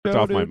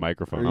off my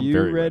microphone. I'm you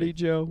very ready,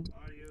 Joe?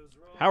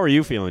 How are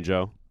you feeling,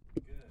 Joe?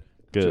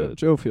 Good.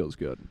 Joe feels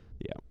good.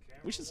 Yeah.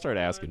 We should start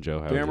asking Joe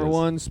how Camera he is.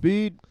 1,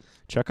 speed.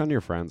 Check on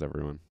your friends,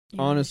 everyone.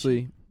 Yeah,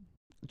 Honestly,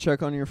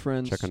 check on your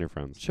friends. Check on your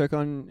friends. Check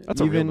on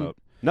That's even. a real note.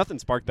 Nothing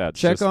sparked that.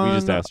 Check just, on. we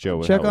just asked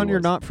Joe. Check how on he your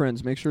was. not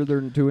friends. Make sure they're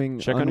doing.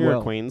 Check on unwell. your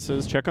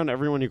acquaintances. Check on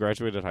everyone you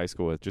graduated high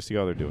school with. Just see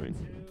how they're doing.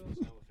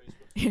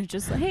 You're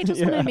just like, hey, just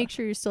want to make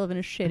sure you're still having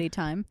a shitty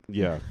time.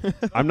 Yeah.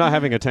 I'm not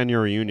having a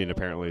 10-year reunion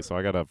apparently, so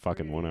I got a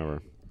fucking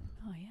whatever.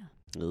 Oh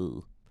yeah.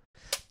 Ooh.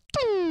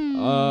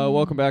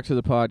 Welcome back to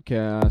the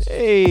podcast.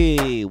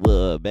 Hey,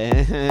 what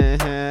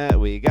man?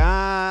 We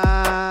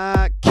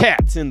got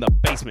cats in the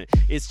basement.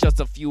 It's just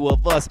a few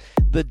of us.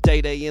 The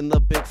day and the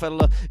big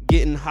fella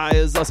getting high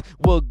as us.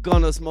 We're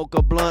gonna smoke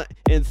a blunt.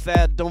 And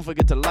Thad, don't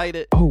forget to light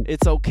it. Oh.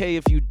 It's okay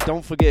if you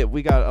don't forget.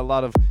 We got a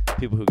lot of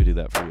people who could do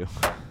that for you.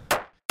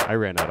 I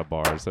ran out of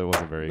bars, so it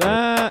wasn't very good.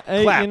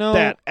 Hey, Clap you know,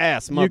 that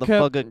ass, you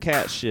motherfucker,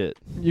 cat shit.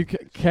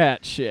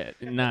 cat shit.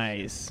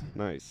 Nice.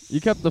 Nice. You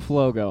kept the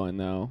flow going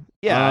though.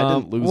 Yeah, I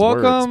didn't lose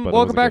words. Welcome but it welcome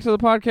wasn't back good. to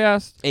the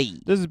podcast. Hey.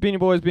 This is Beanie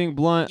Boys Being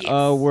Blunt,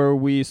 Yes. where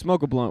we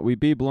smoke a blunt, we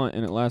be blunt,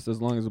 and it lasts as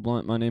long as a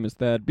blunt. My name is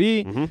Thad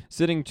B. Mm-hmm.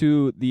 Sitting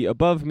to the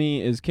above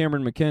me is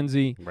Cameron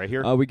McKenzie. Right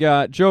here. We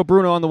got Joe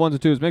Bruno on the ones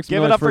and twos. Make some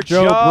Give noise it up for for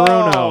Joe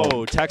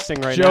Bruno.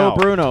 Texting right Joe now.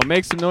 Bruno.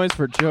 Make some noise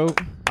for Joe.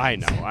 I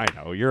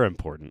know. You're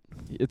important.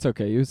 It's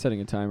okay. He was setting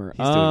a timer.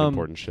 He's doing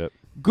important shit.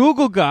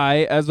 Google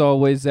guy, as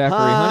always, Zachary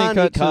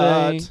Honeycutt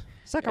today.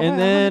 And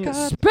then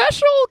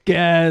special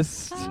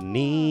guest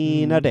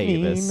Nina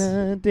Davis.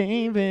 Nina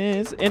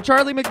Davis. And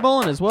Charlie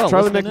McMullen as well.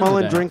 Charlie listening in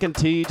McMullen today. drinking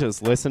tea,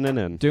 just listening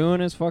in.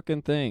 Doing his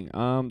fucking thing.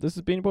 This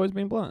is Beanie Boys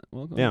Being Blunt.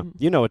 Welcome. Yeah,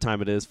 you know what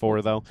time it is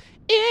for, though.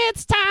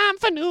 It's time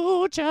for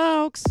new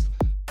jokes.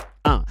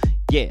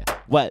 Yeah.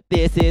 What?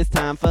 This is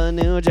time for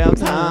new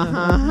jokes.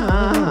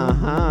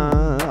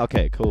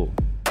 Okay, cool.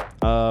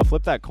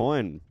 Flip that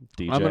coin,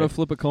 DJ. I'm gonna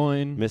flip a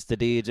coin. Mr.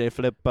 DJ,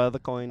 flip the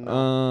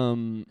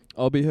coin.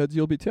 I'll be heads,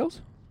 you'll be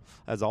tails.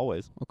 As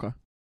always. Okay.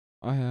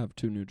 I have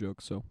 2 new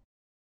jokes, so.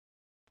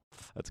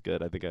 That's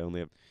good. I think I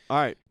only have... All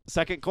right,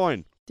 second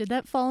coin. Did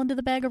that fall into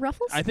the bag of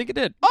ruffles? I think it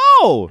did.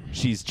 Oh!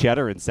 She's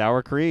cheddar and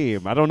sour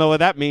cream. I don't know what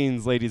that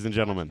means, ladies and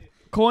gentlemen.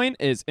 Coin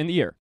is in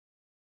the air.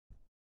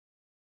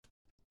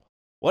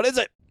 What is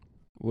it?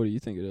 What do you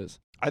think it is?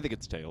 I think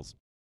it's tails.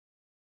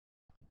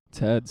 It's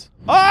heads.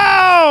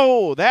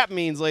 Oh! That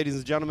means, ladies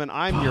and gentlemen,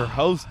 I'm your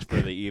host for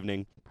the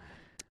evening.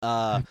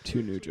 I have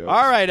 2 new jokes.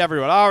 All right,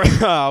 everyone. All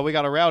right. We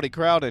got a rowdy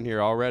crowd in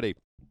here already.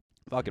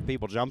 Fucking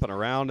people jumping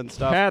around and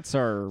stuff. Cats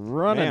are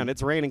running. Man,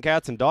 it's raining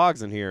cats and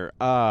dogs in here.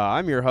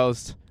 I'm your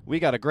host. We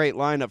got a great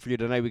lineup for you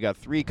tonight. We got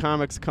 3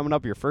 comics coming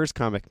up. Your first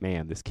comic,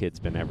 man, this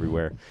kid's been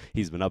everywhere.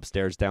 He's been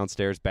upstairs,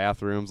 downstairs,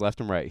 bathrooms, left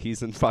and right.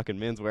 He's in fucking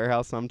Men's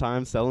Warehouse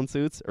sometimes selling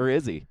suits. Or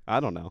is he? I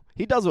don't know.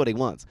 He does what he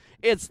wants.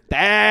 It's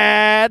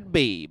Thad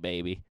B,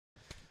 baby.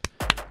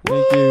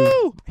 Thank Woo!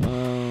 you.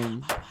 Oh,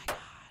 my God.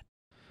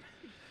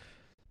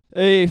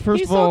 Hey,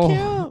 first He's of all, so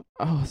cute.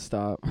 oh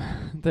stop!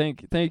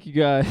 Thank you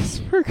guys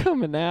for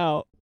coming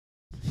out.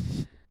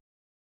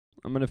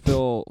 I'm gonna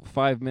fill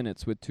 5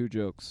 minutes with 2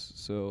 jokes,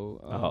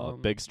 so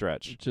Big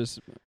stretch. Just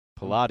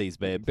Pilates,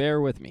 babe.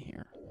 bear with me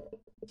here,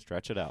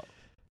 Stretch it out.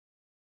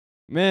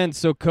 man.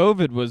 So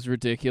COVID was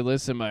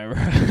ridiculous, am I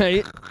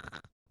right?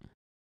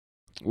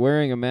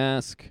 Wearing a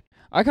mask.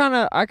 I kind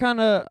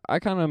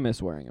of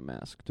miss wearing a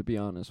mask, to be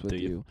honest with Do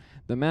you? you.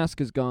 The mask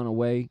has gone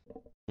away.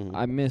 Mhm.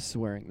 I miss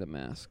wearing the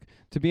mask.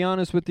 To be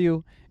honest with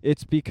you,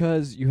 it's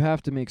because you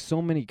have to make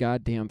so many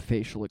goddamn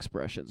facial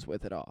expressions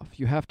with it off.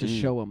 You have to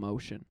show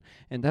emotion.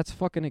 And that's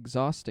fucking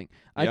exhausting.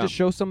 I Yeah. had to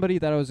show somebody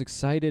that I was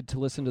excited to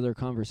listen to their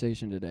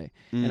conversation today.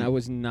 And Mm. I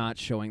was not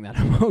showing that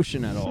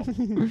emotion at all.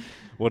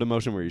 What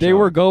emotion were you They showing?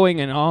 were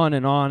going and on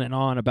and on and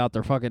on about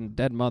their fucking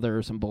dead mother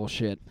or some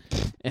bullshit.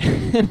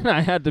 And I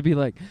had to be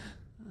like,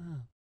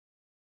 oh.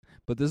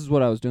 But this is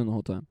what I was doing the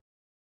whole time.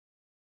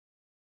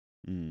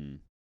 Mm.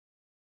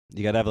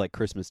 You gotta have like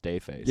Christmas Day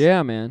face.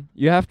 Yeah, man.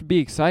 You have to be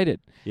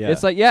excited. Yeah.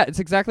 It's like, it's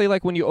exactly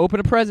like when you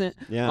open a present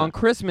yeah. on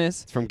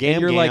Christmas. It's from And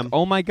Gam you're Gam. like,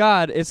 oh my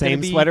God, it's Same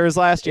gonna be sweater as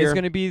last year. It's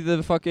gonna be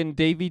the fucking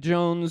Davy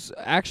Jones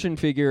action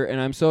figure, and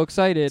I'm so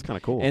excited. It's kind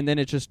of cool. And then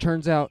it just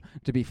turns out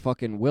to be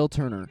fucking Will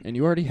Turner, and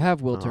you already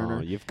have Will Oh,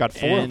 Turner. you've got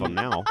 4 of And them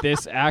now.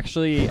 This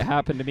actually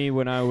happened to me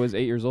when I was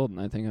 8 years old, and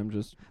I think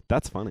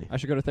That's funny. I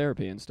should go to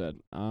therapy instead.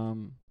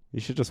 You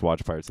should just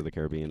watch Pirates of the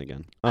Caribbean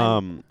again.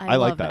 I I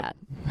like love that.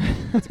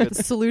 The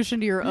solution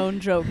to your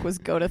own joke was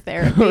go to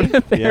therapy. Go to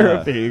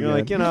therapy. Yeah. You're again.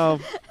 like, you know,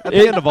 at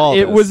the end of all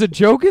it this. was a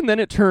joke, and then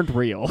it turned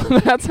real.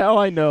 That's how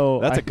I know.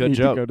 That's a I good need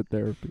joke. To go to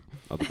therapy.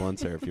 Oh, the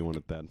blunts there if you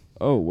wanted that.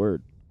 Oh,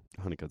 word.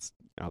 Honeycutt's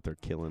out there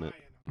killing it.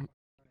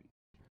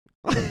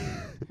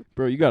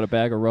 Bro, you got a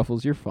bag of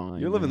ruffles. You're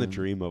fine. You're living the man.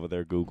 dream over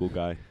there, Google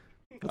guy.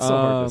 That's so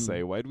hard Um, to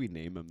say. Why'd we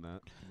name him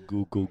that?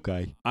 Google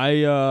guy.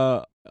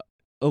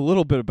 A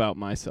little bit about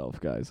myself,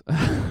 guys.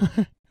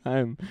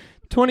 I'm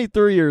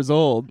 23 years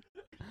old.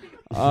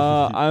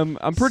 I'm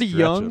pretty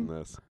young.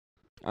 This.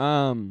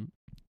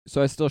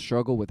 So I still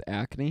struggle with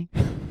acne.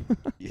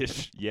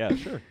 Yeah,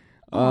 sure.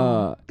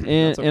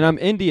 And I'm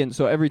Indian,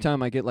 so every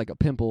time I get like a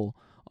pimple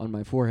on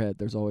my forehead,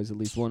 there's always at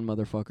least one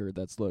motherfucker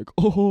that's like,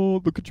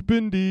 oh, look at your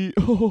bindi.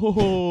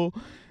 Oh.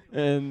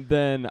 And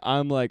then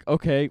I'm like,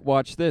 okay,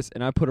 watch this.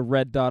 And I put a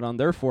red dot on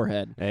their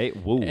forehead. Hey,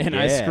 whoa, and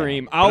yeah. I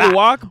scream, Allahu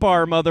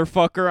Akbar,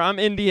 motherfucker. I'm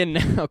Indian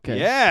now. Okay.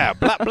 Yeah,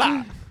 blah,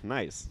 blah.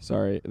 Nice.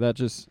 Sorry, that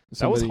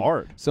was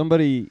hard.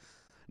 Somebody.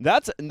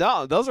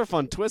 Those are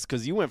fun twists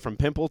because you went from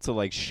pimple to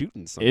like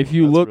shooting something. If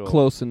you look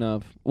close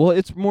enough. Well,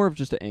 it's more of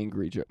just an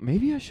angry joke.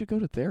 Maybe I should go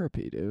to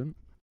therapy, dude.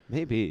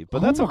 Maybe,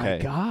 but that's okay. Oh,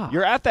 my God.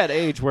 You're at that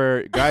age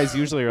where guys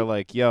usually are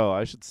like, yo,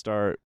 I should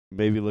start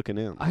maybe looking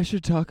in. I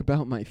should talk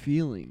about my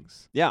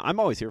feelings. Yeah, I'm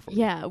always here for you.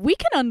 Yeah, we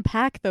can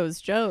unpack those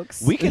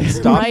jokes. We can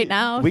stop right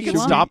now. We if can you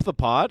want. stop the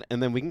pod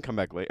and then we can come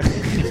back later.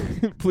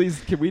 Please,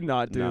 can we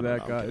not do No,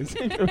 that, no, guys?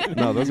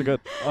 No, those are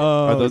good.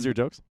 Are those your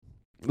jokes?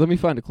 Let me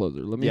find a closer.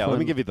 Let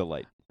me give you the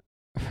light.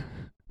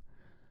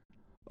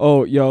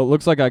 Oh, yo,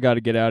 looks like I got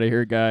to get out of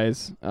here,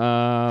 guys. We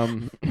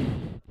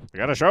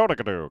got a show to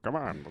do. Come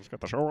on, let's get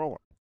the show rolling.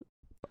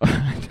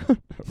 I don't know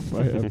if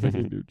I have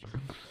any new jokes.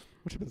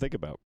 What you been thinking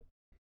about?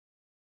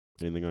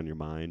 Anything on your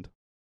mind?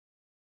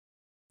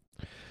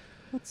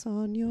 What's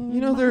on your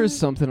mind? There is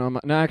something on my...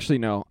 No, actually,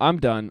 no. I'm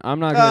done. I'm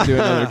not going to do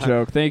another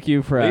joke. Thank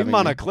you for Leave having him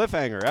on me. a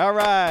cliffhanger. All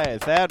right,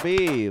 Thad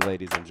B,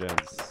 ladies and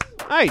gents.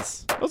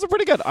 Nice. Those are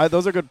pretty good.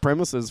 Those are good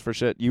premises for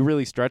shit. You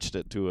really stretched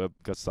it to a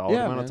solid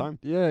amount of time.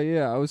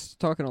 Yeah. I was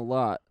talking a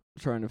lot,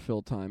 trying to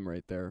fill time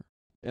right there,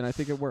 and I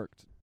think it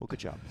worked. Well, good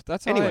job.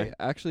 That's how Anyway.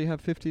 I actually have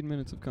 15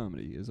 minutes of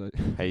comedy.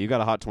 Hey, you got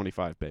a hot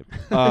 25, babe.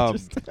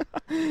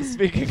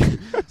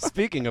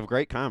 Speaking of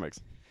great comics.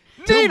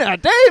 Nina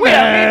Davis! We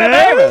have Nina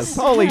Davis!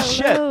 Holy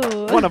Hello.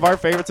 shit. One of our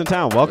favorites in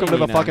town. Welcome to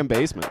the Nina. fucking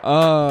basement.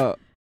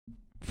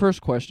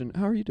 First question,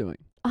 how are you doing?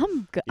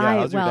 I'm good. Yeah,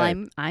 how's your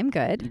day? I'm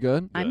good. You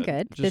good? I'm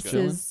good. Just This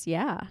chilling? is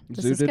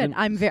this Zooted is good. in?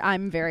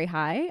 I'm very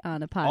high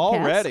on a podcast.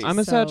 Already? I'm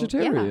a so,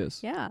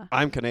 Sagittarius. Yeah.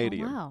 I'm Oh,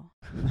 Canadian.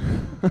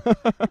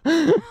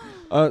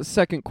 wow.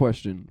 Second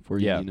question for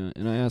you, Yeah. Nina,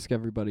 and I ask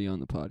everybody on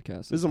the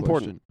podcast. This is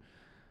important.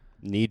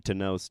 Need to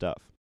know stuff.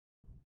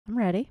 I'm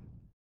ready.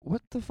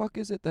 What the fuck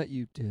is it that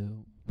you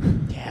do?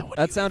 Yeah,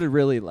 That sounded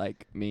really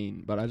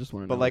mean, but I just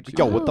want to know. But like, what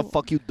yo, you what the do.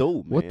 fuck you do,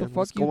 man? What the fuck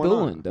What's you going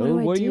doing, on? dude? What do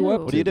I What are you do?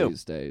 up What to do you do?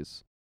 these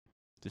days?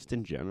 Just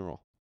in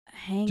general.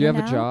 Hanging Do you have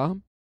a out.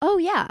 job? Oh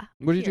yeah.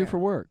 What do you do Here. for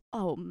work?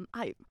 Oh,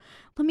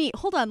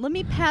 let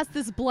me pass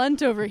this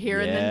blunt over here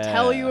and then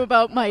tell you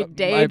about my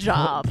day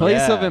job.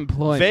 Place of Yeah.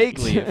 employment.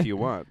 Vaguely, if you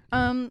want.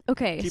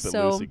 Okay, Keep it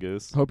so loosey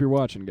goose. Hope you're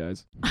watching,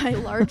 guys. I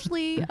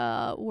largely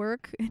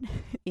work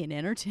in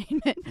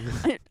entertainment.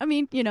 I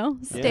mean,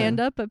 stand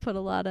up. I put a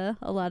lot of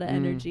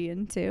energy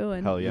into,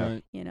 and Hell yeah.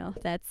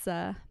 Right.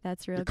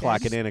 that's real. You're good.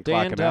 clocking in and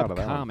clocking out Stand-up of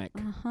that. comic.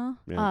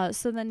 Yeah.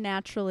 So then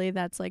naturally,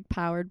 that's like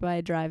powered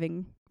by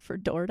driving for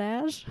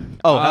DoorDash.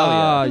 Oh,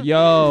 hell yeah.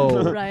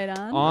 Yo. Right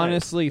on.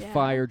 Honestly, Yeah.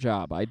 fire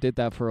job. I did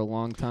that for a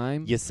long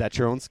time. You set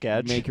your own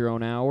sketch. Make your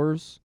own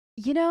hours.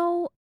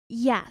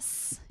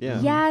 Yes.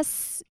 Yeah.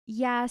 Yes.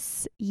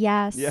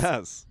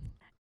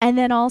 And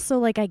then also,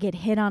 like, I get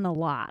hit on a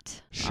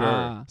lot. Sure.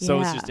 Ah. So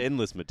it's Yeah. just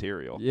endless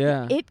material.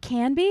 Yeah. It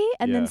can be,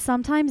 and Yeah. then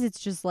sometimes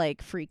it's just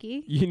like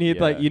freaky. You need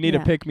Yeah. you need Yeah.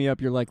 to pick me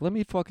up. You're like, let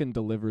me fucking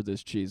deliver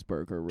this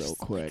cheeseburger real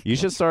quick. You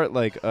should start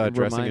like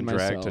dressing in Remind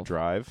drag to myself.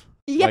 drive.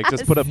 Yes. Like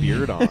just put a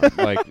beard on.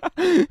 Like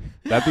that'd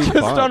be Just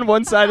fun. on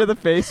one side of the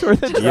face or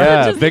the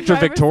Yeah, Just the Victor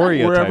driver's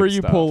Victoria. wherever type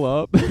you stuff. pull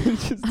up.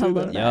 Just I do love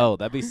that. that. Yo,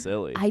 that'd be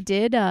silly. I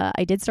did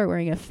start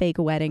wearing a fake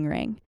wedding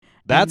ring.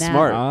 That's that-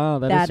 smart. Ah,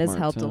 That is has smart,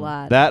 helped too. a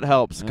lot. That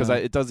helps because Yeah.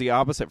 it does the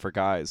opposite for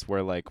guys,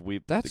 where like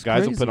That's the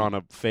guys will crazy. put on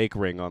a fake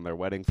ring on their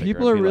wedding finger.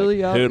 People and are be really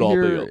like, out "It'll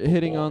here be a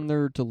hitting boy." on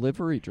their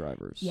delivery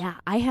drivers. Yeah,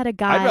 I had a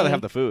guy I'd rather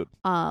have the food.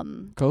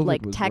 COVID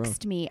like was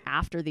text me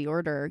after the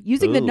order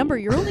using the number.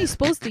 You're only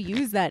supposed to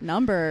use that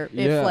number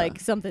Yeah. if like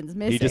something's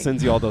missing. He just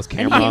sends you all those and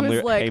camera he on was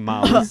there. like, Hey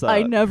mom, what's up?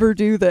 I never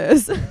do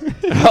this.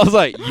 I was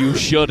like, you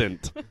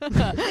shouldn't.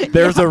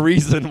 There's a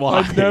reason why.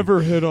 I've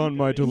never hit on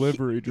my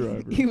delivery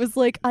driver. He was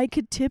like, I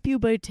could tip you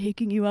by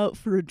taking you out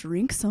for a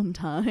drink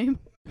sometime.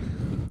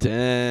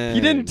 Dang.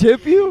 He didn't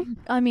tip you?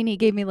 I mean, he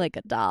gave me like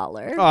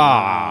 $1.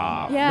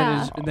 Ah.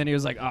 Yeah. And then he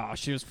was like, "Oh,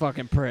 she was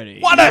fucking pretty."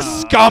 What a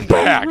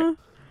scumbag.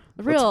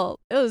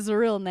 It was a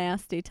real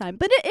nasty time,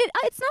 but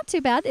it's not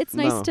too bad. It's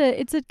nice No.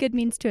 it's a good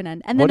means to an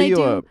end. And What then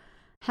do I you, do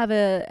have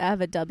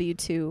a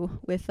W-2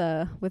 with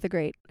a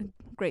great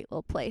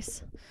little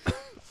place.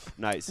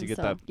 Nice. You get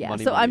So, that yeah.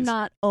 money. So I'm monies.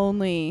 not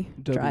only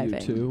driving.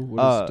 W2? What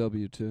is Uh,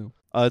 W2?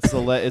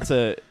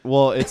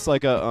 It's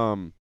like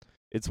a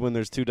it's when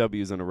there's two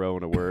W's in a row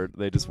in a word.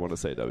 They just want to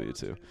say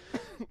W2.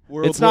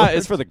 It's not.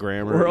 It's for the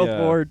grammar. World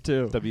yeah. War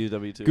II.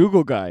 WW2.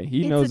 Google guy.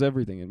 He It's knows a-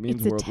 everything. It means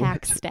It's a World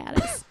tax War II.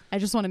 status. I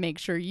just want to make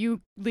sure you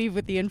leave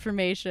with the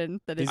information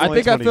that is. He's I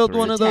only think I filled 23.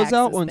 one of those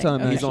out one time.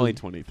 Taxes He's thing. only actually.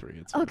 23.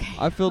 It's fine. Okay.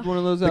 I filled one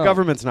of those The out.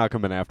 government's not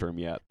coming after him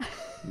yet.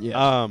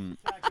 Yeah.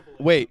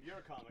 Wait.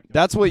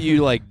 That's what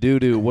you like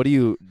do. What do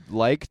you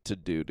like to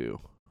do?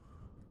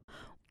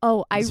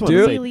 Oh, I just wanted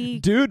to say really,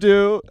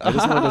 Do. I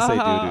just wanted to say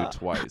doo-doo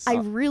twice. I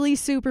really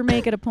super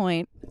make it a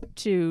point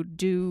to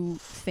do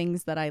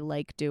things that I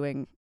like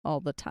doing all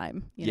the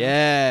time. You know?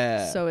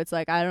 Yeah. So it's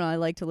like, I don't know, I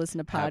like to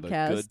listen to Have a good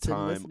podcasts and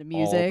time listen to all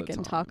music the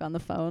and time. talk on the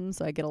phone.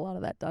 So I get a lot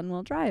of that done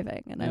while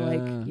driving. And I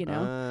like, you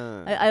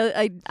know,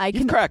 Ah. I You've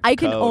can cracked I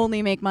can code.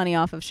 only make money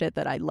off of shit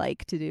that I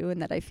like to do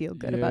and that I feel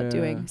good about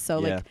doing. So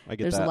yeah, like, I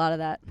get there's that. a lot of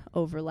that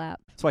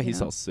overlap. That's why you he know?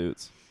 sells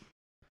suits.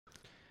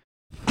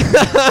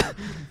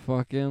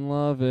 Fucking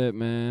love it,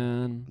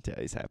 man. Yeah,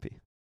 he's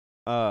happy.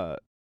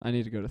 I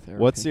need to go to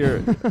therapy. What's your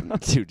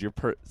dude?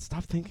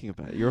 Stop thinking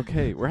about it. You're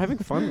okay. We're having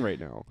fun right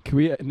now. Can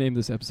we name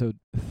this episode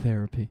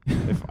Therapy?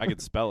 If I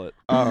could spell it.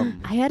 I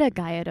had a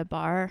guy at a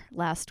bar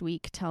last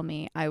week tell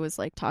me I was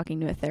like talking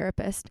to a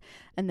therapist,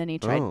 and then he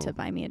tried to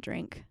buy me a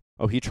drink.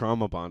 Oh, he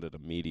trauma bonded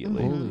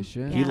immediately. Mhm. Holy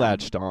shit. He Yeah.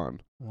 latched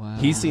on. Wow.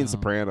 He's seen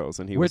Sopranos,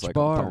 and he Which was like,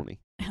 bar? I'm Tony.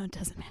 Oh, it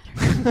doesn't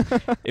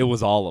matter. It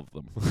was all of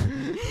them.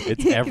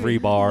 It's every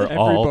bar, Every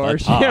all bar the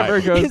she time. ever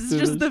goes It's to.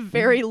 just the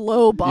very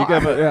low bar. You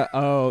got Yeah.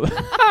 Oh.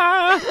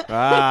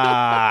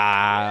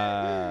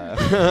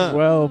 Ah.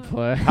 Well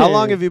played. How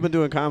long have you been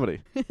doing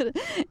comedy?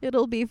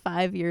 It'll be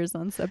 5 years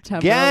on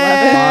September 11th.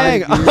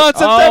 Gang! 11th. On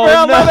September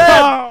Oh, 11th!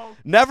 no.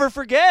 Never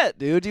forget,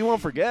 dude. You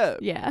won't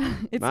forget. Yeah,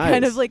 it's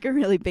kind Nice. of like a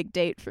really big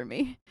date for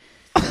me.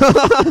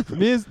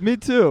 Me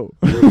too.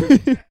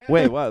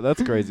 Wait, what?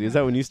 That's crazy. Is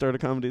that when you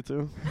started comedy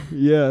too?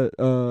 Yeah.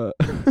 Oh,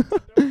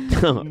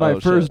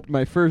 shit.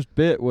 My first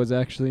bit was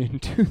actually in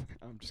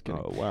I'm just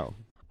kidding. Oh, wow.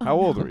 Oh, How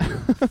old no. were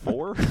you?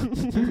 4?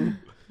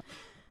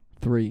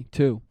 3,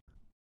 2.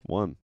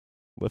 1.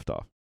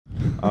 Liftoff.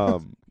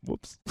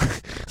 Whoops.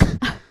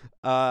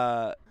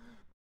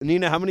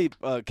 Nina, how many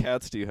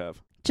cats do you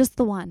have? Just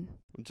the one.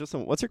 Just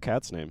what's your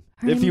cat's name?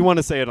 Her If name- you want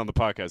to say it on the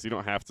podcast, you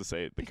don't have to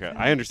say it. The cat.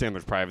 I understand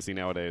there's privacy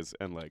nowadays,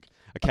 and like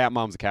a cat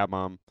mom's a cat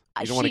mom.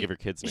 You don't want to give your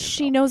kids names.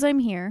 She out. knows I'm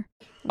here.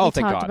 Oh, We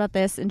thank talked God. about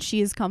this, and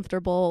she is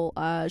comfortable.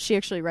 She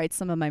actually writes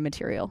some of my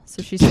material,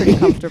 so she's pretty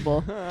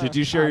comfortable. Did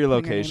you share your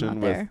putting her name location out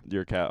with there.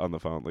 your cat on the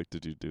phone? Like,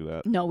 did you do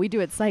that? No, we do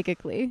it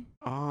psychically.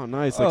 Oh,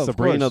 nice. Oh, Like of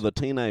Sabrina course. the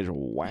Teenage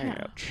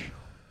Witch.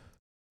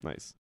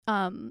 Nice.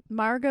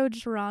 Margot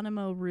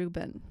Geronimo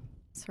Rubin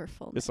is her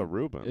full name. It's a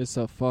Reuben. It's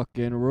a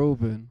fucking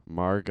Reuben.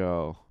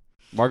 Margot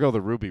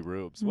the Ruby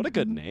Rubes. What a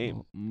good Mhm.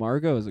 name.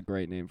 Margot is a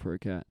great name for a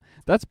cat.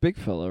 That's Big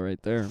Fella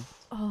right there.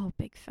 Oh,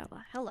 big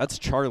fella. Hello. That's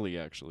Charlie,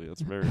 actually.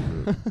 That's very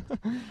rude.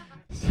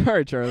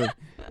 Sorry, Charlie.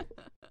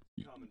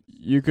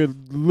 You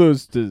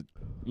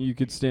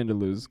could stand to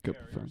lose a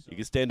couple friends. You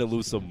can stand to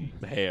lose some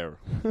hair.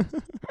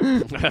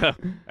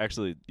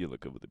 Actually, you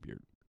look good with a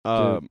beard.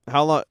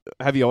 How long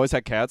have you always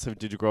had cats?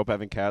 Did you grow up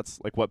having cats?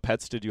 Like, what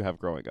pets did you have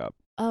growing up?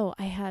 Oh,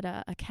 I had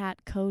a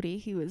cat, Cody.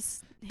 He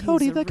was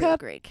Cody a the real cat?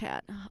 great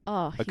cat.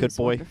 Oh, he good was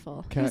boy?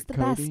 Wonderful. He Cat was the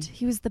Cody? best.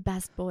 He was the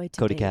best boy to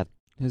Cody date. cat.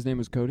 His name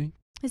was Cody.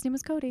 His name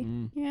was Cody.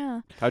 Mm.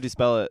 Yeah. How'd you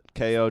spell it?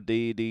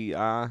 Koddi? Cody.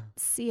 All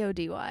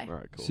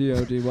right, cool.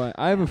 Cody.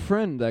 I have a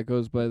friend that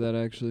goes by that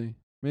actually.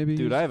 Maybe.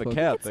 Dude, he's I have a fuck-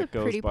 cat It's a that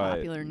goes pretty by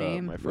popular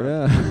name. my friend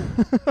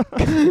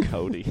Yeah.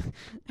 Cody. I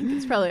think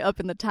it's probably up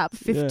in the top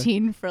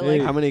 15 for like.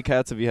 Hey. How many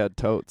cats have you had?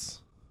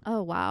 Totes.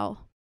 Oh wow,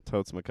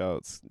 Totes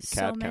McCoats. so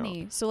Cat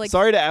many. count. So like.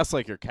 Sorry to ask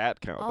like your cat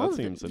count. all That of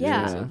it- seems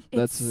yeah. intrusive.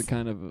 That's It's- a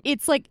kind of.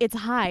 It's like it's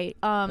high.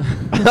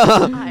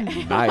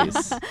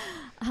 Nice.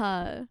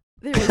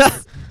 There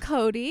was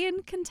Cody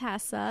and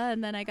Contessa,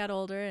 and then I got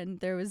older,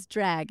 and there was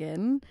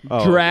Dragon.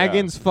 Oh,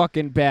 Dragon's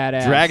fucking yeah.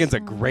 badass. Dragon's a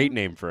Aw. great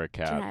name for a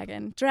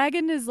cat.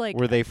 Dragon is like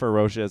Were they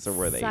ferocious or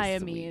were they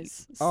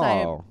Siamese. sweet?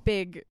 Oh.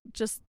 Big,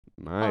 just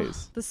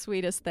Nice. the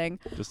sweetest thing.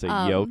 Just a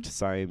Um, yoked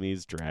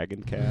Siamese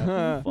dragon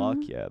cat. Fuck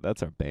yeah,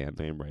 that's our band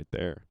name right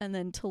there. And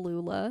then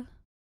Tallulah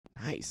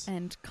Nice.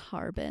 and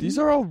Carbon. These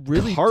are all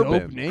really Carbon.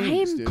 dope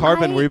names, I'm- dude.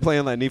 Carbon, I- were you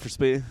playing that Need for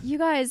Speed? You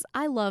guys,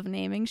 I love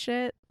naming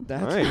shit.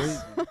 That's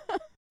Nice. crazy.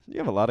 You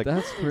have a lot of.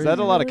 That's Is crazy. that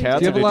a lot of Really cats,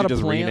 do. or You have a did lot you of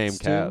just rename plants,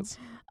 too? cats?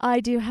 I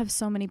do have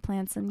so many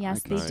plants, and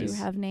yes, they do Nice.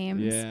 have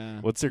names. Yeah.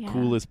 What's your Yeah.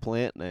 coolest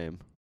plant name?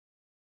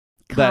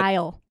 That-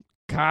 Kyle.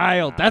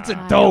 Kyle. That's a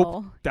Kyle.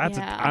 dope. That's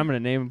yeah. I'm gonna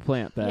name a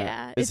plant that.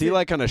 Yeah. Is it's he a-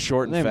 like kind of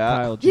short and Name fat?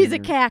 Kyle He's a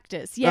Jr.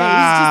 cactus. Yeah, Ah,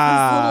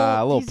 he's just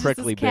a little he's just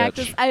prickly this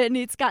cactus. bitch. And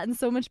it's gotten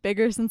so much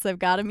bigger since I've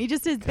got him. He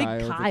just has big Kyle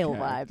the Kyle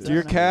cactus. vibes. Do your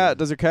I don't know. cat?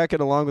 Does your cat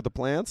get along with the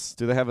plants?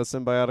 Do they have a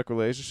symbiotic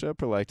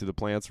relationship, or like do the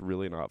plants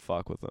really not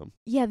fuck with them?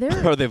 Yeah,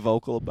 they're Are they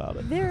vocal about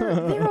it?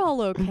 they're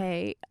all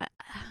okay.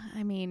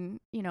 I mean,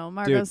 you know,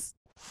 Margot's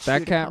That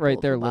chewed a cat right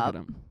couple there. of Look them at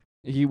up. him.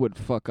 He would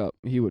fuck up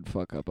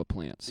a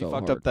plant so You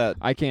fucked hard. up that.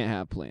 I can't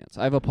have plants.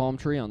 I have a palm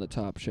tree on the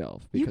top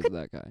shelf You because could- of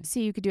that guy.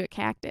 See, you could do a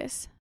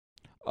cactus.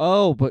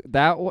 Oh, but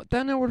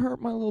then it would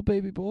hurt my little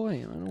baby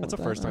boy. I don't That's want the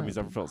that first to time he's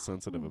ever happen. felt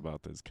sensitive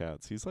about his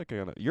cats. He's like,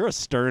 you're a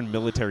stern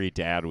military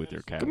dad with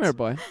your cats. Come here,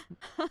 boy.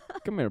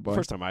 Come here, boy.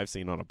 First time I've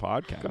seen on a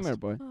podcast. Come here,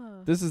 boy.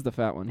 Oh. This is the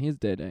fat one. He's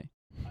Day-Day.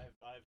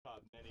 I've caught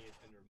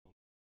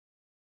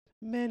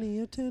many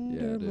a tender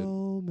Yeah, dude.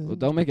 moment. Well,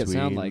 don't make it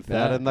sound between like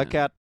that that, and the man.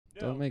 cat.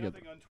 Don't make it.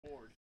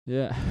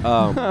 Yeah.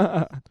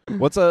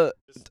 What's a?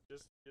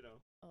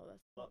 Oh,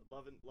 that's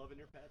Loving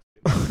your pet.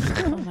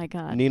 Oh my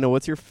god. Nina,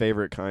 what's your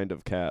favorite kind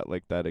of cat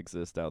like that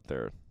exists out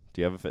there?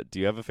 Do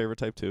you have a favorite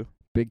type too?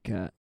 Big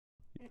cat.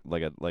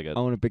 Like a I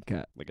want a big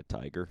cat. like a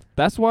tiger.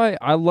 That's why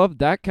I love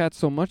that cat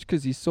so much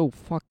because he's so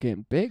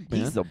fucking big, man.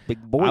 He's a big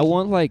boy. I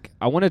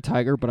want a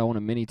tiger, but I want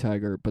a mini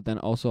tiger. But then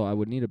also I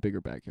would need a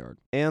bigger backyard.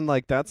 And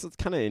like it's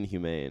kind of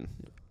inhumane.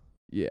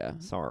 Yeah.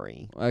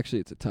 Sorry. Well, actually,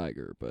 it's a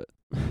tiger, but.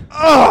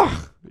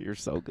 Ugh! You're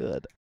so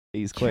good.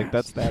 He's quick. Yes.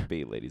 That's that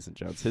beat, ladies and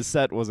gents. His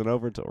set wasn't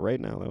over until right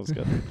now. That was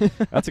good.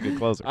 That's a good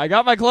closer. I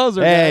got my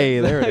closer. Hey,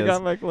 guys. there it I is.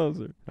 got my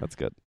closer. That's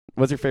good.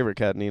 What's your favorite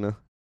cat, Nina?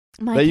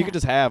 My That cat. you could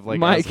just have, like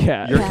My as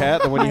cat. Your Yeah.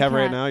 cat, the one you My have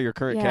right cat. now, your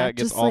current Yeah, cat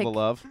gets just all the like-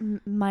 love.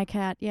 My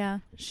cat, yeah.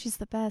 She's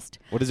the best.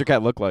 What does your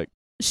cat look like?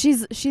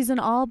 She's an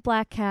all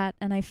black cat,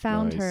 and I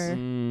found Nice. her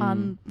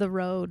on the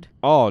road.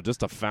 Oh,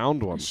 just a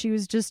found one.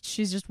 She's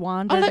just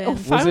wandered in.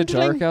 Was it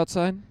dark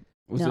outside?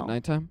 Was No. it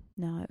nighttime?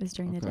 No, it was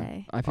during the Okay.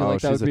 day. I feel Oh,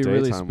 like that she's would a be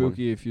really daytime one.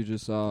 spooky if you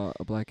just saw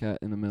a black cat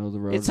in the middle of the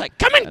road. It's like,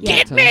 come and at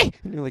get nighttime. me!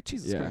 And you're like,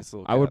 Jesus Yeah. Christ,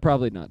 little I would cat.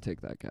 probably not take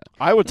that cat.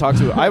 I would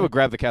I would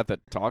grab the cat that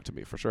talked to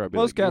me for sure. I'd be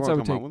Most like, you cats I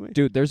wanna would come take. out with me?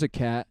 Dude, there's a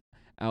cat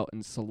out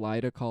in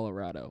Salida,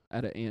 Colorado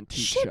at an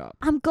antique Shit. shop.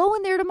 I'm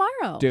going there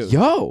tomorrow. Dude,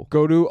 Yo!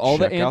 go to all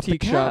the Check out the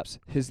antique cat. shops.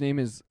 His name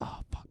is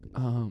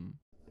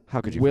How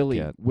could you Willie.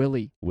 forget?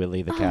 Willie.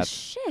 Willie the Oh cat.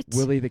 shit.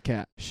 Willie the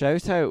cat.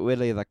 Shout out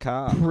Willie the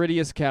cat.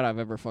 Prettiest cat I've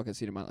ever fucking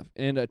seen in my life.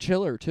 And a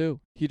chiller too.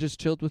 He just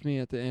chilled with me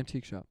at the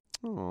antique shop.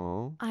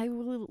 Aww. I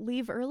will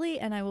leave early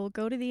and I will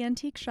go to the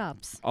antique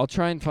shops. I'll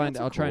try and find. Cats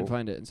are I'll try and cool.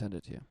 find it and send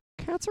it to you.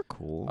 Cats are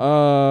cool.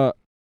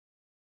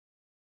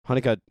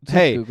 Honeycut. what's up,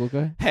 Hey. Google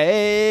guy.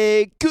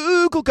 Hey,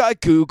 Google guy,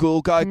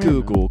 Come here,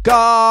 Google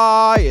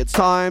guy. It's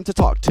time to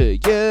talk to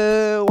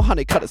you.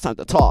 Honeycut, it's time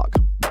to talk.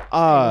 what's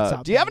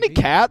up, Do you have any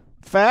baby? cat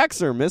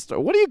facts or Mister?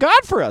 What do you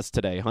got for us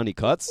today,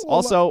 Honeycuts? Well,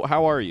 Also,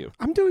 how are you?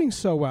 I'm doing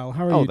so well.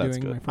 How are Oh, you that's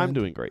doing, my good. friend? I'm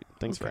doing great.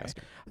 Thanks for Okay.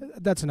 asking.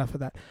 That's enough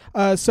of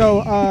that.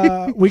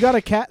 So we got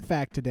a cat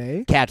fact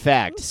today. Cat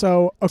fact.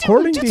 So,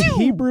 according to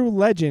Hebrew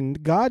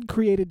legend, God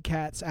created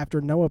cats after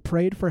Noah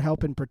prayed for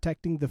help in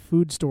protecting the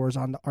food stores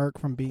on the ark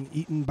from being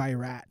eaten by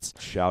rats.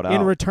 Shout In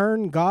out.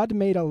 return, God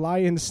made a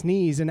lion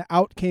sneeze, and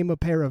out came a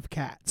pair of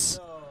cats.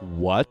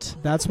 What?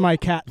 That's my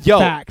cat Yo,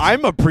 fact.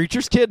 I'm a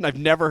preacher's kid, and I've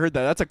never heard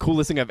that. That's the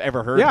coolest thing I've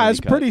ever heard. Yeah, it's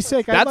Honeycut. pretty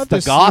sick. I'd That's love the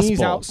to sneeze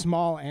gospel. out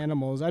small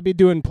animals. I'd be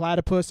doing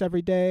platypus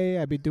every day.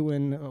 I'd be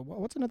doing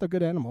what's another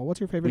good animal? What's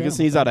your favorite You can animal?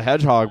 sneeze out a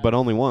hedgehog, but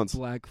only once.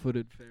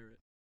 Black-footed ferret.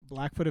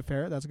 Black-footed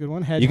ferret. That's a good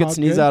one. You Hedgehog. can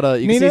sneeze good. out a.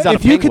 You can Nina, sneeze out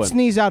if a you penguin. could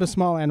sneeze out a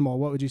small animal,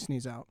 what would you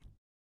sneeze out?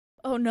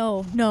 Oh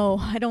no,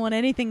 I don't want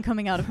anything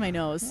coming out of my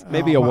nose.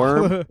 Maybe Oh, a wow.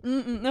 worm.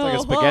 No, like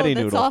a spaghetti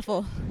that's noodle.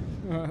 awful.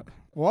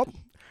 Well,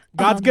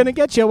 God's Um, gonna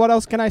get you. What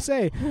else can I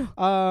say?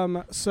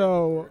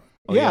 So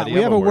Oh, yeah, yeah, do you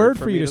we have have a a word word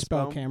for for me you to to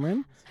spell, spell?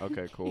 Cameron.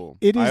 Okay, cool.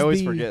 It I is always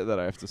the- forget that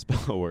I have to spell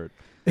a word.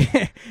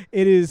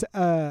 It is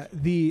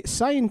the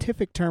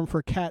scientific term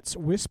for cat's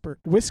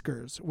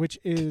whiskers, which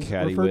is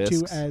Catty referred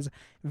whisks. to as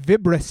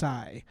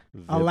vibrissae,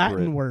 a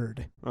Latin Vibrit.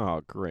 word.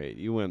 Oh, great.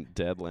 You went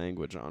dead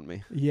language on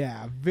me.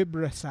 Yeah,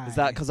 vibrissae. Is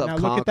that 'cause I've now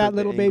look at conquered that the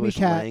little baby English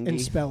cat language?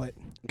 and spell it.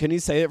 Can you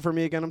say it for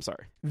me again? I'm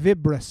sorry.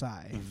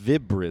 Vibrissae.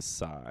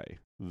 Vibrissae.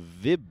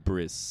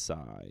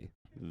 Vibrissae.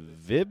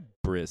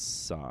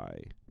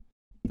 Vibrissae.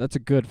 That's a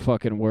good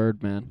fucking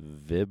word,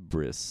 man.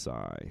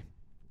 Vibrissae.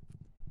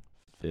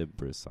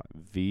 Vibrissae.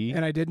 V.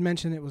 And I did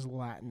mention it was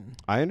Latin.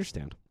 I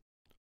understand.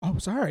 Oh,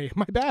 sorry.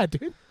 My bad,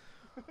 dude.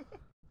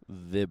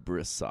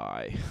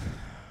 Vibrissae.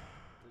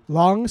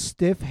 Long,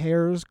 stiff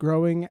hairs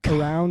growing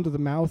around the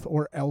mouth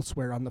or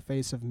elsewhere on the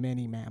face of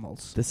many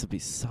mammals. This would be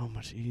so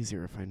much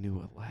easier if I knew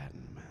what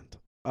Latin meant.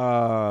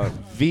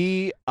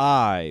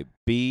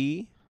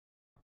 VIBRIC.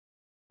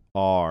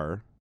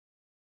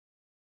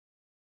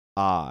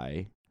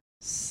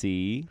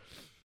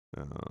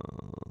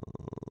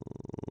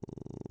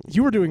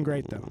 You were doing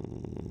great, though.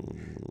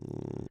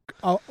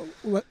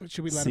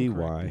 Should we let him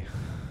correct CY. me?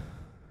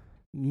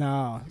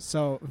 No.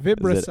 So, Is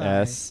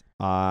vibrissae. it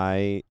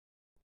SI?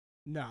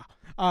 No.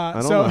 I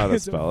don't so know how to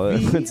it's spell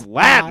it. It's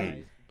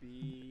Latin.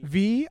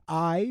 VIBRISSAE.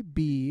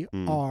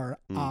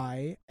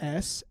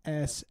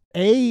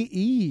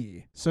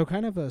 So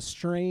kind of a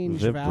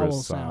strange vowel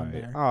sound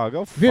there. Oh,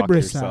 go fuck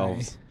Vibrissae.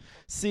 yourselves.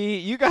 See,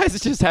 you guys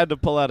just had to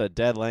pull out a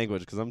dead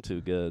language because I'm too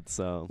good.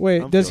 So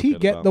Wait, I'm does feeling he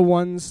good get about the it.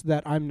 ones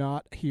that I'm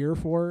not here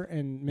for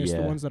and miss the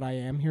Yeah. ones that I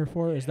am here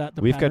for? Is that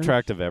the We've pattern? got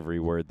track of every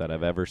word that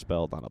I've ever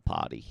spelled on a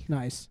potty.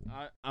 Nice.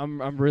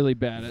 I'm really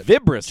bad at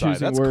Vibrissae.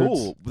 choosing That's words.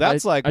 cool.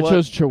 That's like I what?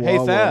 chose Chihuahua.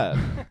 Hey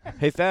Thad.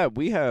 Hey Thad.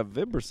 We have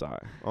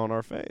vibrissae on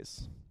our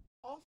face.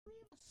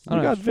 I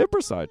You don't got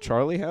vibrissae.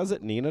 Charlie has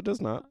it. Nina does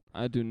not.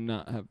 I do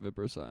not have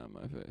vibrissae on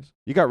my face.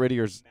 You got rid of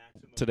yours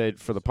today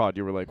for the pod.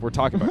 You were like, "We're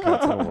talking about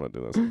cats. I don't want to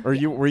do this." Or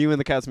were you in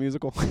the Cats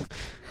musical?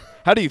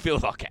 How do you feel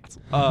about cats?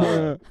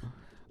 How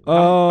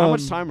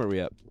much time are we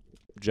at,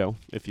 Joe?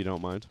 If you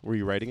don't mind, were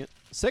you writing it?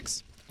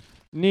 6?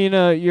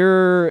 Nina,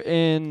 you're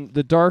in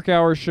the Dark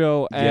Hour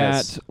show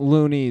Yes. at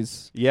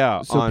Looney's,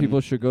 Yeah. so on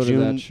people should go to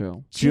June- that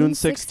show. June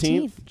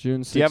 16th.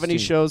 June 16th. Do you have any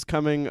shows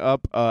coming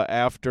up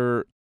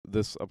after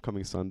this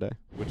upcoming Sunday,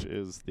 which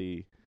is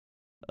the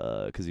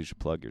Because you should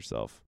plug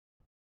yourself.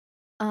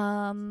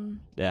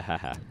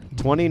 Yeah.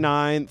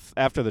 29th.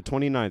 After the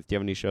 29th, do you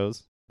have any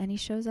shows? Any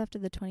shows after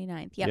the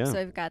 29th? Yep. Yeah. So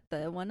I've got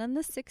the one on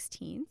the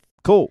 16th.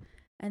 Cool.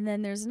 And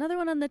then there's another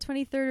one on the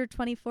 23rd or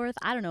 24th.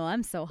 I don't know.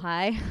 I'm so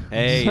high.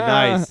 Hey,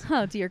 nice.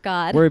 Oh, dear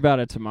God. Worry about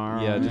it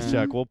tomorrow. Yeah, just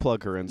check. We'll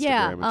plug her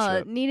Instagram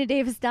and shit.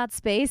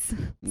 NinaDavis.space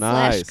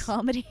Nice.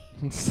 /comedy.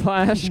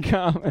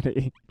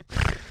 /comedy.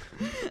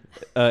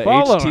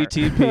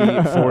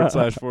 HTTP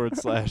Follow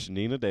 //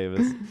 Nina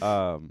Davis.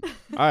 All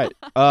right.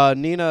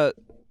 Nina,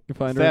 You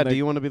find her Thad, in do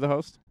you want to be the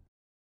host?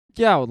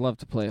 Yeah, I would love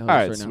to play host All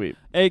right, right now. sweet.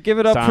 Hey, give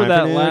it up Time for for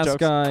that Nina last jokes.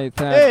 guy,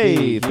 Thad Hey,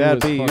 B. Thad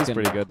B. He was fucking-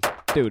 pretty good.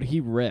 Dude, he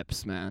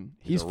rips, man.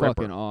 He's a ripper.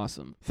 fucking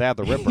awesome. Thad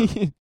the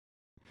Ripper.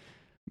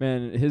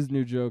 Man, his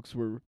new jokes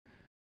were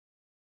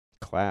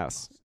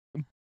Class.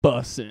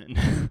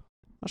 bussin'.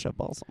 I should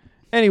balls.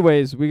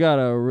 Anyways, we got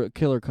a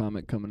killer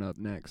comic coming up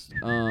next.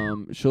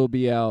 She'll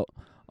be out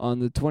on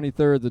the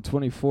 23rd, the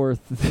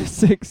 24th, the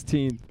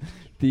 16th,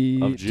 the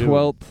Of June.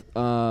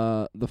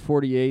 12th, the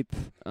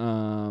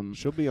 48th.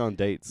 She'll be on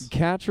dates.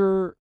 Catch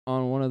her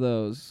on one of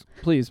those.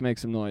 Please make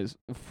some noise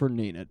for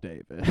Nina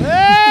Davis.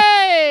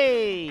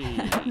 Hey!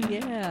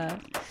 Yeah.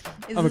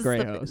 I'm a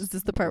great host. Is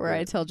this the part where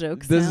I tell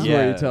jokes This now? is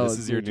where you Yeah, tell this us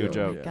is your new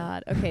joke. Yeah.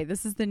 God. Okay,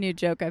 this is the new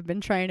joke I've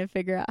been trying to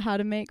figure out how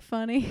to make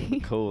funny.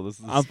 Cool. This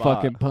is the I'm spot.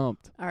 fucking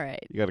pumped. All right.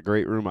 You got a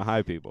great room of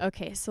high people.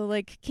 Okay, so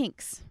like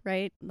kinks,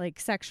 right? Like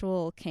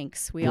sexual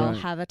kinks. We all Right.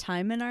 have a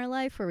time in our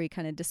life where we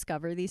kind of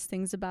discover these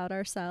things about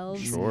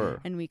ourselves. Sure.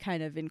 And we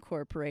kind of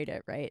incorporate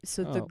it, right?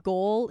 So the Oh.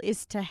 goal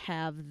is to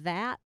have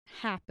that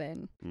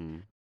happen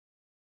Mm.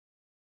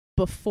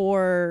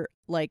 before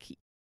like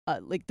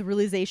the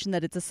realization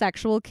that it's a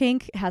sexual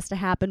kink has to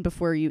happen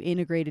before you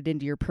integrate it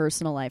into your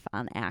personal life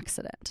on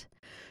accident.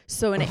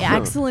 So an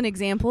excellent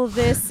example of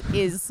this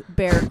is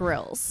Bear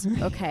Grylls,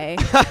 okay?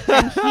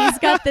 And he's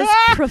got this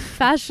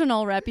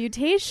professional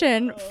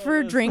reputation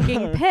for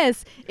drinking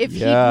piss. If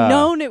Yeah. he'd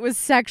known it was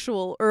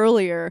sexual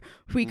earlier,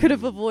 we could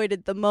have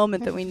avoided the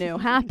moment that we knew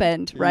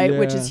happened, right?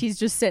 Which is Yeah. he's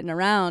just sitting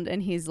around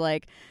and he's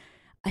like,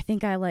 I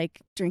think I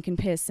like drinking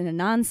piss in a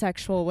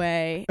non-sexual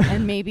way,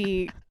 and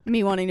maybe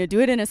me wanting to do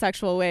it in a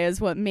sexual way is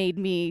what made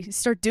me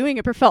start doing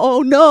it.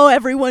 Oh no,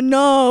 everyone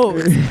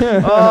knows.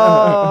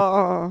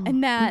 Oh.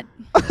 And that,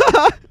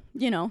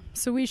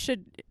 so we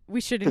should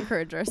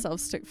encourage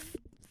ourselves to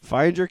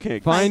Find your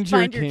kink. Find your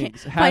find your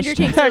kinks. find your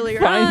kinks Hashtag earlier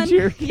find on.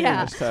 your kinks.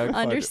 Yeah, Hashtag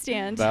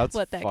understand That's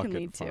what that can fucking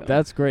lead to. fun.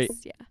 That's great.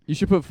 Yeah. You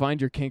should put "Find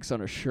Your Kinks" on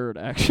a shirt.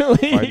 Actually,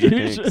 Find your You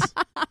kinks. should-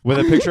 With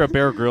a picture of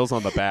Bear Grylls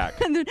on the back.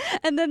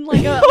 And then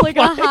like a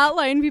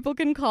hotline people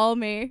can call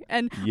me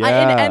and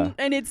Yeah.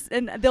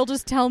 and they'll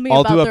just tell me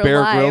I'll about do a their Bear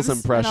lives, Grylls and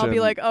I'll be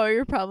impression. like, oh,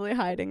 you're probably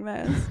hiding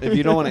this. If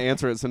you don't want to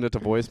answer it, send it to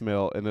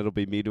voicemail, and it'll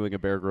be me doing a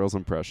Bear Grylls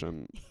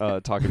impression,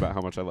 talking about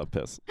how much I love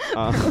piss.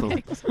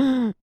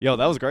 Yo,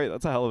 that was great.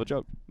 That's a hell of a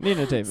joke.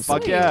 Nina Davis.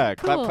 Fuck Sweet. yeah.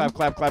 Cool. Clap,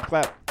 clap, clap, clap,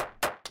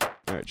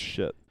 clap. All right,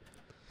 shit.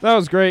 That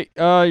was great.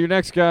 Your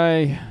next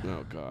guy,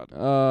 Oh,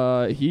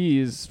 God.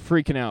 he's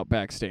freaking out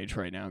backstage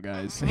right now,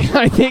 guys.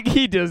 I think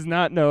he does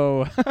not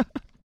know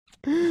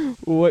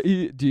what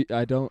he. Do you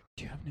have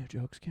new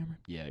jokes, Cameron?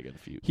 Yeah, I got a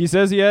few. He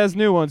says he has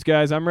new ones,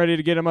 guys. I'm ready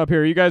to get him up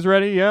here. You guys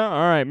ready? Yeah? All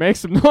right. Make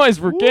some noise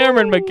for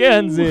Cameron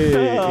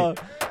McKenzie.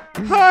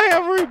 Hi,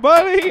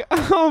 everybody.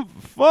 Oh,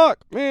 fuck,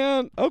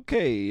 man.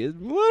 Okay, it's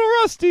a little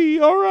rusty.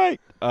 All right.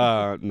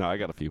 No, I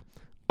got a few.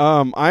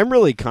 I'm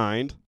really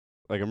kind.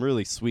 Like, I'm a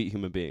really sweet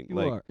human being.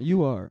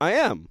 You are. I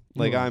am. You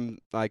Like, are.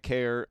 I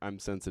care. I'm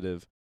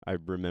sensitive. I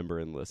remember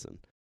and listen.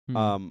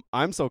 Hmm.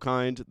 I'm so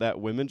kind that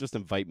women just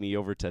invite me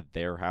over to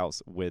their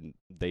house when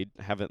they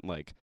haven't,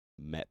 like,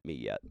 met me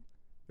yet.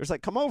 They're just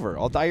like, come over.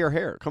 I'll dye your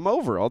hair. Come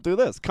over. I'll do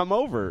this. Come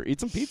over. Eat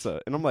some pizza.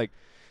 And I'm like,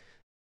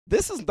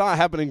 this is not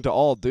happening to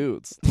all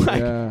dudes.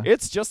 Like, Yeah.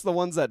 it's just the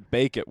ones that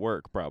bake at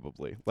work,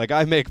 probably. Like,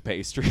 I make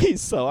pastries,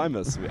 so I'm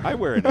a sweet. I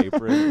wear an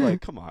apron. Like,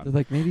 come on. They're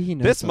like, maybe he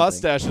knows This something.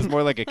 mustache is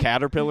more like a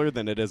caterpillar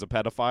than it is a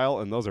pedophile,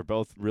 and those are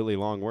both really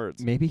long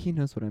words. Maybe he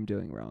knows what I'm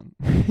doing wrong.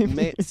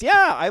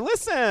 Yeah, I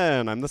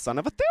listen. I'm the son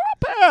of a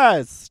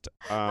therapist.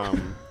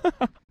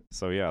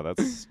 So yeah,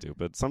 that's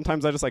stupid.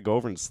 Sometimes I just like go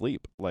over and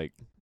sleep. Like,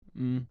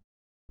 Mm.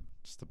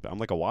 I'm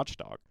like a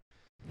watchdog.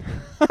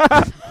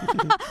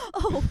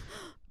 Oh.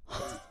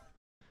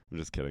 I'm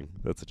just kidding.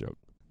 That's a joke.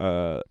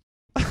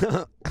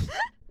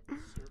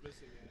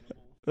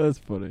 That's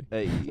funny.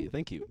 Hey,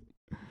 thank you.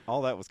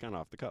 All that was kind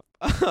of off the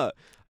cuff.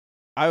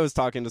 I was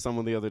talking to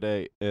someone the other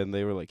day, and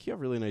they were like, you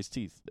have really nice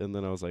teeth. And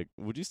then I was like,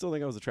 would you still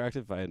think I was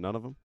attractive if I had none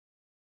of them?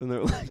 And they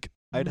were like,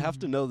 I'd have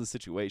to know the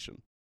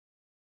situation.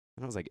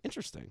 And I was like,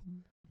 interesting.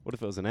 What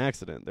if it was an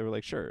accident? They were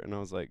like, sure. And I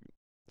was like,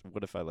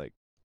 what if I, like,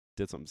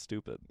 did something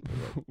stupid? They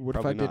were like, What if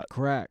I probably did not.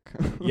 crack?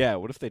 Yeah,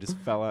 what if they just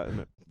fell out?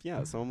 And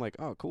yeah, so I'm like,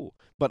 oh, cool.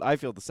 But I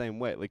feel the same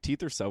way. Like,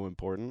 teeth are so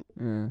important.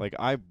 Yeah. Like,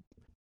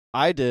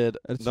 I did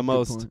That's a the good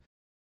most point.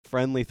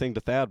 friendly thing to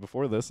Thad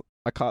before this.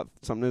 I caught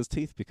something in his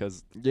teeth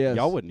because Yes.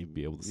 y'all wouldn't even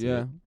be able to see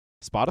Yeah. it.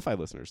 Spotify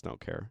listeners don't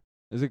care.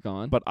 Is it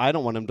gone? But I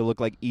don't want him to look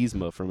like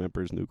Yzma from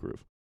Emperor's New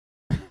Groove.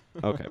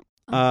 Okay.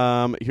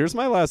 Here's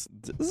my last.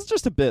 This is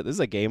just a bit. This is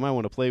a game I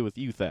want to play with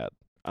you, Thad.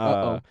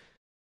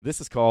 This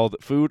is called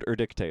Food or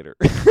Dictator.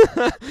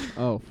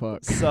 Oh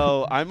fuck.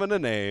 So I'm gonna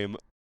name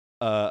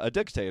a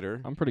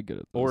dictator I'm pretty good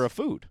at this. or a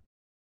food.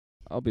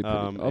 I'll be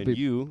pretty.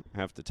 You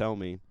have to tell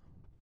me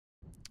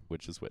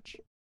which is which.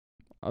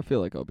 I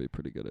feel like I'll be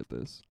pretty good at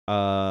this.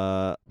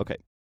 Okay.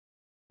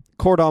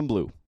 Cordon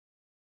bleu.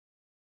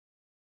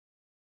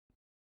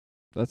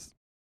 That's.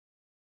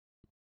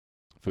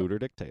 Food or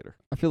dictator?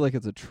 I feel like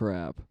it's a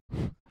trap.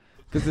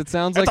 Because it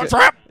sounds It's like a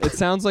trap! It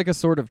sounds like a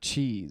sort of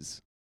cheese.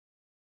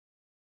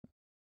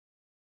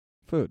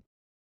 Food.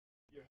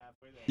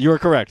 You are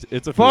correct.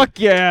 It's a food. Fuck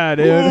yeah,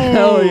 dude! Ooh,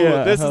 Hell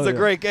yeah! This hell is a yeah.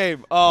 great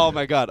game. Oh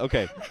my god.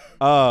 Okay.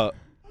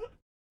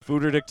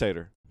 Food or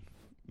dictator?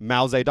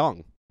 Mao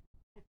Zedong.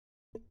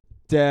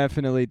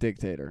 Definitely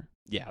dictator.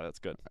 Yeah, that's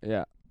good.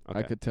 Yeah, Okay.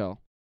 I could tell.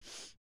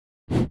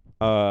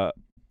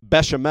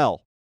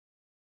 Bechamel.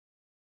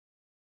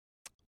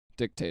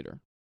 Dictator.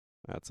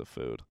 That's a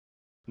food.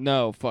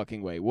 No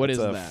fucking way. What It's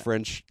is a that?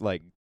 French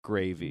like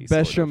gravy. sort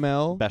of.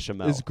 Bechamel.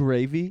 Bechamel. Is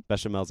gravy.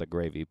 Bechamel's a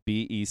gravy.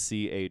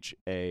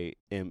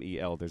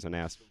 Bechamel. There's an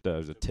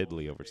there's a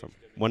tiddly over some.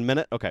 1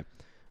 minute. Okay.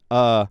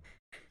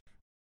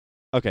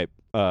 Okay.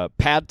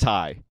 Pad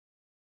Thai.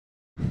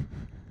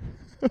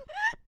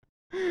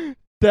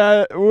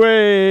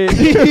 Wait.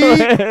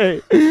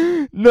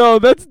 No,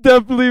 that's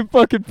definitely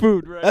fucking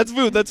food, right? That's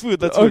food. That's food.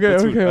 That's Okay, food.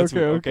 That's okay, food. That's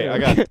okay, food. okay, I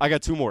okay.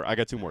 got two more. I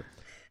got two more.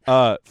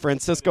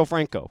 Francisco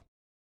Franco.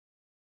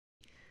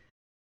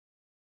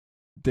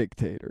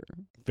 Dictator.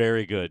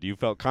 Very good. You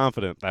felt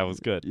confident. That was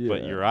good.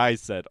 But Yeah. your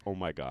eyes said, "Oh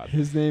my God."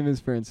 His name is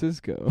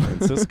Francisco.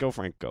 Francisco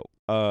Franco.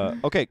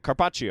 Okay,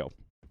 Carpaccio.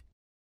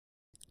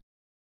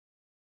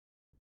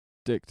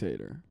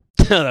 Dictator.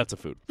 That's a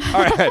food.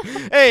 All right.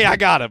 Hey, I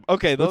got him.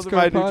 Okay, those What's are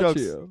my new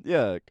jokes. carpaccio?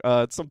 Yeah,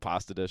 it's some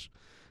pasta dish.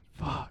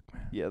 Fuck,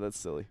 man. Yeah, that's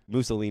silly.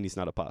 Mussolini's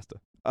not a pasta.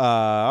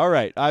 All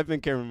right. I've been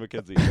Cameron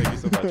McKenzie. Thank you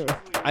so much.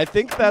 I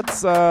think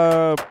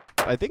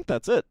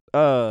that's it.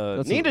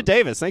 Nina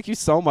Davis, thank you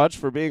so much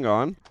for being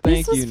on.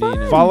 Thank This you, was fun.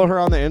 Nina. Follow her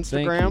on the Thank you,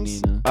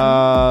 Instagrams.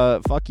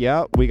 Nina. Fuck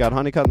yeah. We got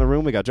Honeycutt in the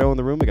room. We got Joe in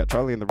the room. We got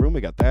Charlie in the room.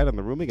 We got Thad in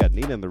the room. We got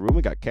Nina in the room.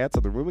 We got Cats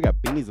in the room. We got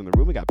Beanies in the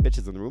room. We got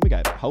bitches in the room. We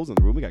got hoes in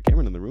the room. We got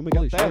Cameron in the room. We got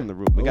Holy Thad shit. in the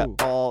room. We got Ooh.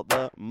 all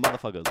the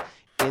motherfuckers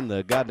in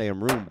the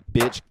goddamn room.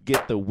 Bitch,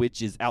 get the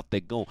witches out.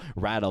 They gon'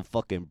 ride a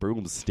fucking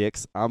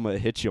broomsticks. I'ma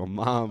hit your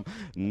mom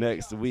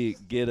next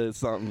week. Get her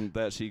something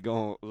that she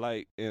gon'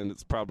 like, and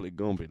it's probably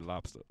gonna be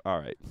lobster. All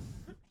right.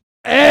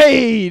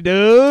 Hey,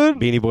 dude.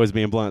 Beanie Boys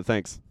being blunt.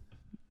 Thanks.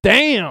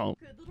 Damn.